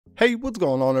Hey, what's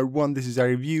going on everyone, this is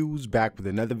iReviews back with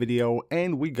another video,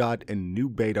 and we got a new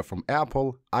beta from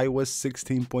Apple. iOS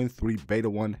 16.3 Beta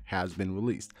 1 has been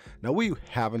released. Now we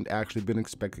haven't actually been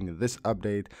expecting this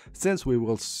update since we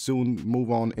will soon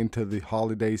move on into the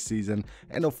holiday season,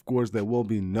 and of course there will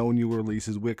be no new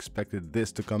releases. We expected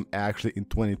this to come actually in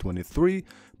 2023,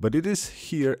 but it is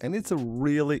here and it's a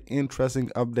really interesting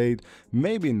update.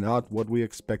 Maybe not what we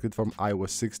expected from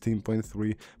iOS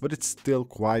 16.3, but it's still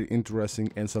quite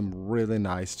interesting and some really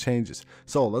nice changes.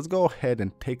 So let's go ahead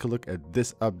and take a look at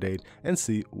this update and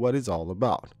see what it's all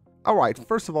about. Alright,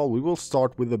 first of all, we will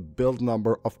start with the build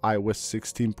number of iOS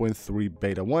 16.3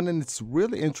 Beta 1, and it's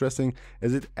really interesting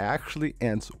as it actually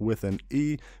ends with an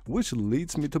E, which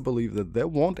leads me to believe that there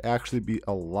won't actually be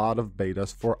a lot of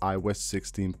betas for iOS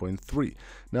 16.3.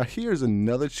 Now here's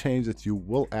another change that you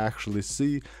will actually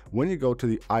see when you go to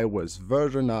the iOS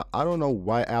version. Now I don't know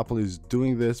why Apple is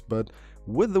doing this, but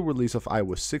with the release of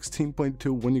iOS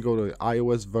 16.2, when you go to the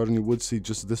iOS version, you would see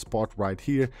just this part right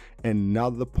here and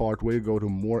not the part where you go to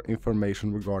more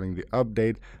information regarding the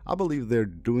update. I believe they're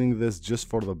doing this just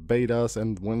for the betas,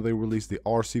 and when they release the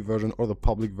RC version or the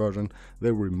public version,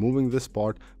 they're removing this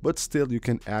part, but still you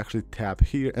can actually tap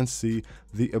here and see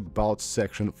the about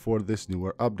section for this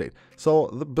newer update. So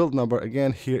the build number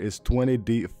again here is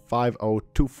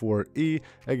 20D5024E.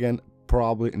 Again,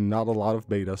 probably not a lot of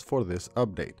betas for this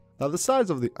update. Now the size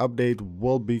of the update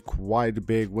will be quite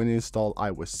big. When you install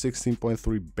iOS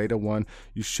 16.3 Beta 1,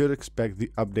 you should expect the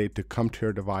update to come to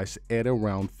your device at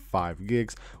around 5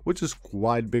 gigs, which is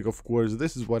quite big. Of course,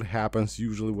 this is what happens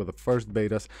usually with the first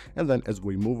betas, and then as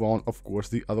we move on, of course,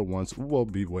 the other ones will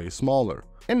be way smaller.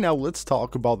 And now let's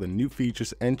talk about the new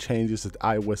features and changes that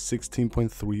iOS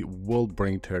 16.3 will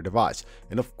bring to your device.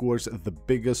 And of course, the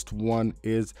biggest one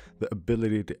is the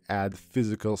ability to add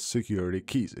physical security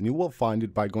keys, and you will find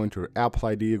it by going to your Apple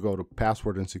ID. You go to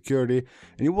password and security,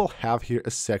 and you will have here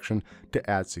a section to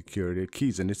add security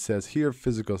keys, and it says here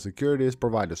physical securities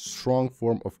provide a strong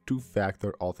form of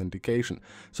two-factor authentication.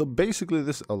 So basically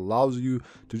this allows you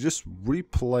to just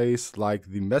replace like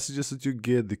the messages that you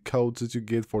get, the codes that you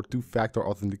get for two-factor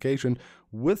authentication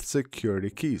with security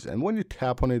keys. And when you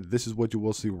tap on it, this is what you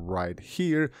will see right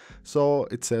here. So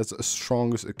it says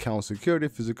strongest account security.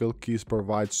 Physical keys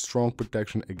provide strong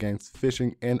protection against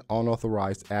phishing and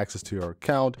unauthorized access to your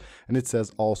account. And it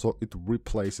says also it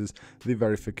replaces the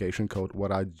verification code,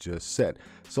 what I just said.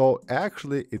 So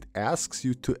actually it asks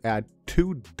you to add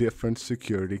two different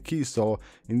security keys. So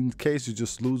in case you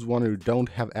just lose one or you don't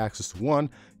have access to one,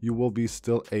 you will be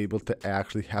still able to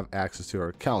actually have access to your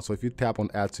account. So if you tap on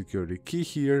add security key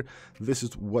here, this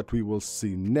is what we will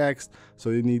see next. So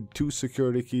you need two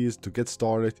security keys to get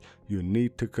started. You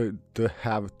need to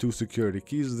have two security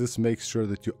keys. This makes sure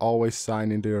that you always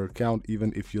sign into your account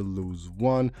even if you lose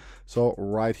one. So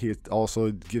right here it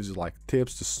also gives you like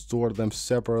tips to store them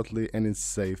separately and in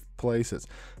safe places.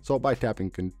 So by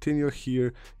tapping continue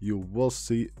here, you will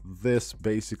see this.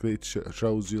 Basically it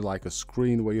shows you like a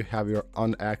screen where you have your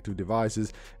inactive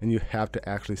devices and you have to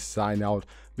actually sign out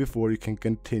before you can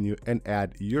continue and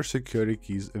add your security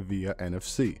keys via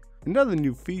NFC. Another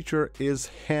new feature is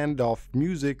handoff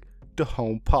music to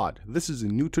HomePod. This is a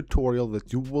new tutorial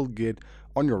that you will get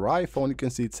on your iPhone. You can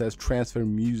see it says transfer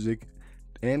music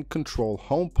and control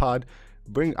HomePod.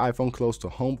 Bring iPhone close to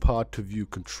HomePod to view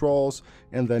controls,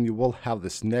 and then you will have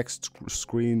this next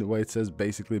screen where it says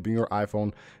basically bring your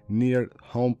iPhone near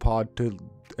HomePod to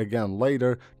again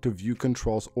later to view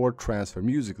controls or transfer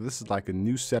music. This is like a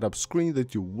new setup screen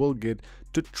that you will get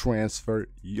to transfer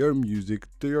your music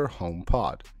to your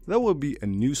HomePod. There will be a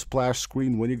new splash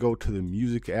screen when you go to the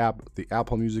music app, the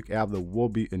Apple Music app. There will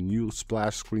be a new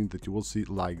splash screen that you will see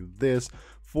like this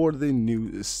for the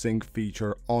new sync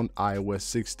feature on iOS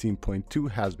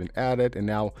 16.2 has been added, and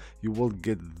now you will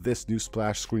get this new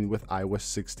splash screen with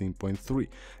iOS 16.3.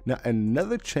 Now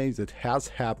another change that has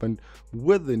happened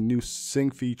with the new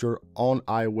sync feature on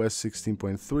iOS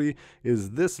 16.3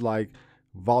 is this like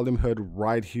volume hood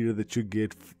right here that you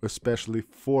get especially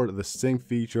for the sync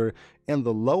feature, and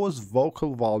the lowest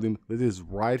vocal volume that is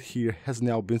right here has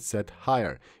now been set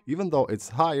higher. Even though it's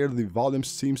higher, the volume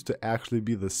seems to actually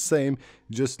be the same,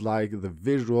 just like the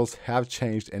visuals have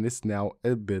changed and it's now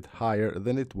a bit higher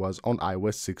than it was on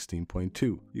iOS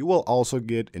 16.2. You will also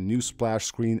get a new splash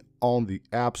screen on the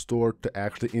App Store to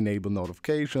actually enable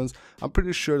notifications. I'm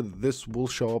pretty sure this will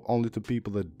show up only to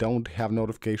people that don't have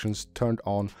notifications turned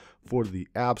on for the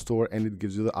App Store, and it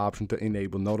gives you the option to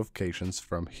enable notifications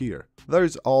from here. There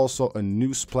is also a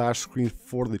new splash screen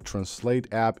for the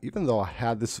Translate app. Even though I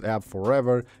had this app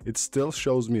forever, it still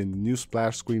shows me a new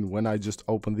splash screen when I just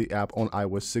open the app on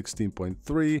iOS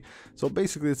 16.3. So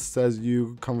basically it says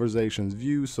you conversations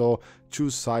view, so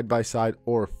choose side by side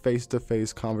or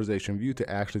face-to-face conversation view to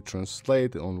actually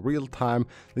translate on real time.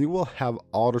 Then you will have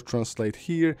auto translate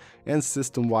here and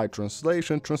system-wide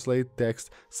translation, translate text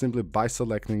simply by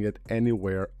selecting it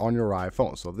anywhere on your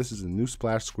iPhone. So this is a new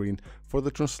splash screen for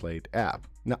the Translate app.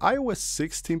 Now iOS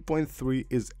 16.3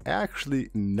 is actually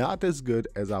not as good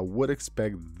as I would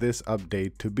expect this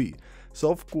update to be.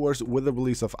 So of course, with the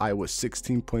release of iOS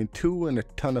 16.2 and a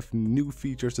ton of new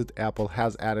features that Apple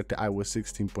has added to iOS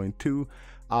 16.2,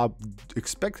 I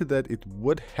expected that it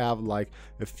would have like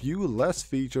a few less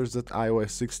features than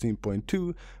iOS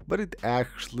 16.2, but it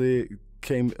actually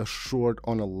came short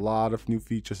on a lot of new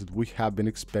features that we have been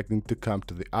expecting to come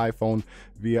to the iPhone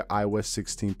via iOS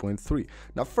 16.3.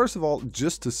 Now, first of all,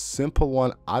 just a simple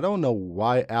one. I don't know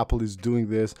why Apple is doing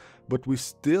this, but we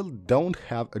still don't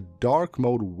have a dark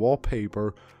mode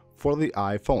wallpaper for the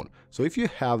iPhone. So if you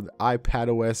have the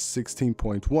iPadOS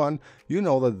 16.1, you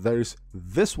know that there's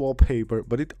this wallpaper,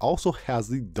 but it also has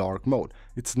the dark mode.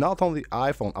 It's not on the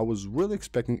iPhone. I was really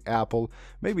expecting Apple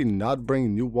maybe not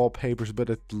bring new wallpapers,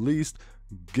 but at least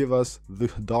give us the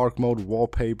dark mode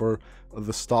wallpaper,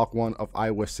 the stock one of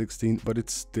iOS 16, but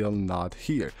it's still not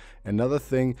here. Another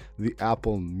thing, the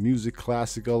Apple Music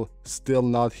Classical still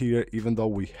not here, even though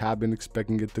we have been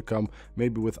expecting it to come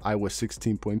maybe with iOS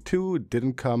 16.2. It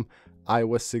didn't come.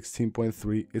 iOS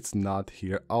 16.3, it's not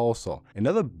here also.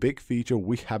 Another big feature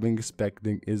we have been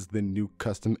expecting is the new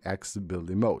custom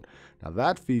accessibility mode. Now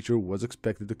that feature was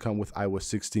expected to come with iOS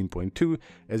 16.2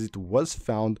 as it was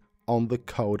found on the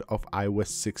code of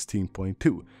iOS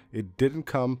 16.2. It didn't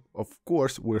come, of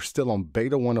course, we're still on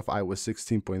beta 1 of iOS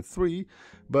 16.3,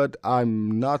 but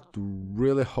I'm not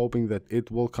really hoping that it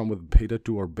will come with beta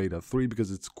 2 or beta 3 because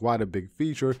it's quite a big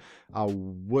feature. I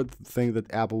would think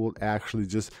that Apple will actually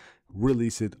just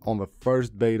release it on the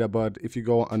first beta, but if you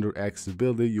go under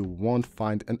accessibility, you won't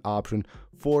find an option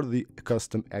for the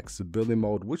custom accessibility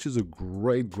mode, which is a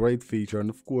great feature, and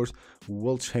of course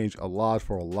will change a lot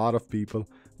for a lot of people,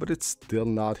 but it's still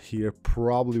not here.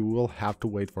 Probably will have to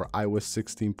wait for iOS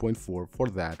 16.4 for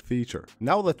that feature.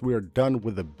 Now that we're done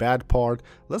with the bad part,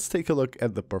 let's take a look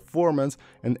at the performance,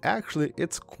 and actually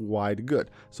it's quite good.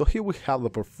 So here we have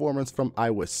the performance from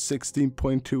iOS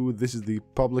 16.2. This is the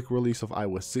public release of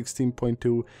iOS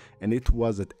 16.2, and it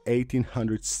was at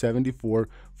 1874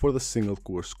 for the single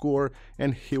core score,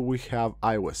 and here we have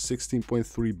iOS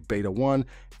 16.3 beta 1,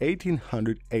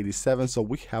 1887, so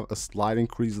we have a slight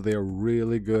increase there,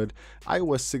 really good.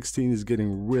 iOS 16 is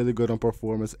getting really good on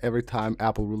performance. Every time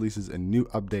Apple releases a new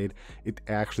update, it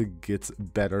actually gets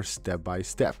better step by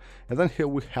step. And then here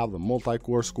we have the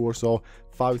multi-core score, so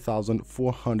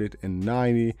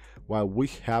 5,490, while we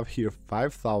have here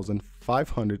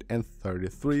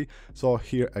 5,533. So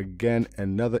here again,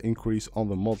 another increase on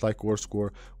the multi-core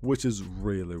score, which is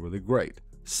really great.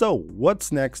 So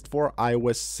what's next for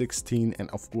iOS 16 and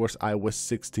of course iOS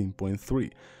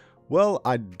 16.3? Well,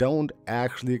 I don't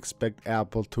actually expect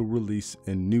Apple to release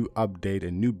a new update,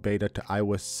 a new beta to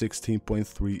iOS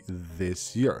 16.3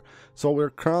 this year. So we're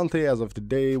currently, as of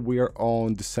today, we are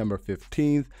on December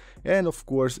 15th, and of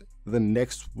course the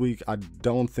next week I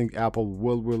don't think Apple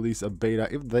will release a beta.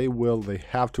 If they will, they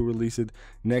have to release it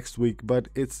next week, but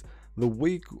it's the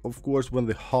week, of course, when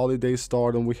the holidays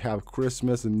start and we have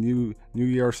Christmas and New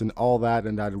Year's and all that,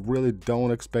 and I really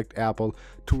don't expect Apple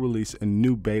to release a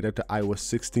new beta to iOS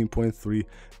 16.3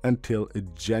 until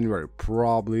January,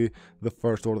 probably the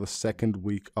first or the second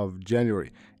week of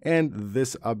January. And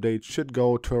this update should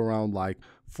go to around like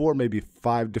 4, maybe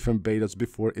 5 different betas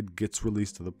before it gets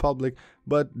released to the public,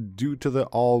 but due to the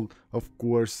of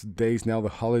course, days now, the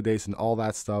holidays and all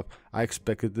that stuff, I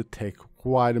expect it to take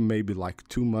quite maybe like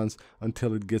 2 months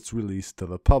until it gets released to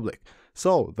the public.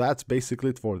 So that's basically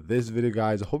it for this video,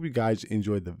 guys. I hope you guys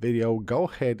enjoyed the video. Go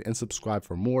ahead and subscribe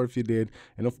for more if you did,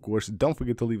 and of course don't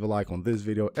forget to leave a like on this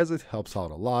video as it helps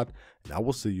out a lot, and I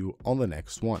will see you on the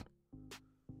next one.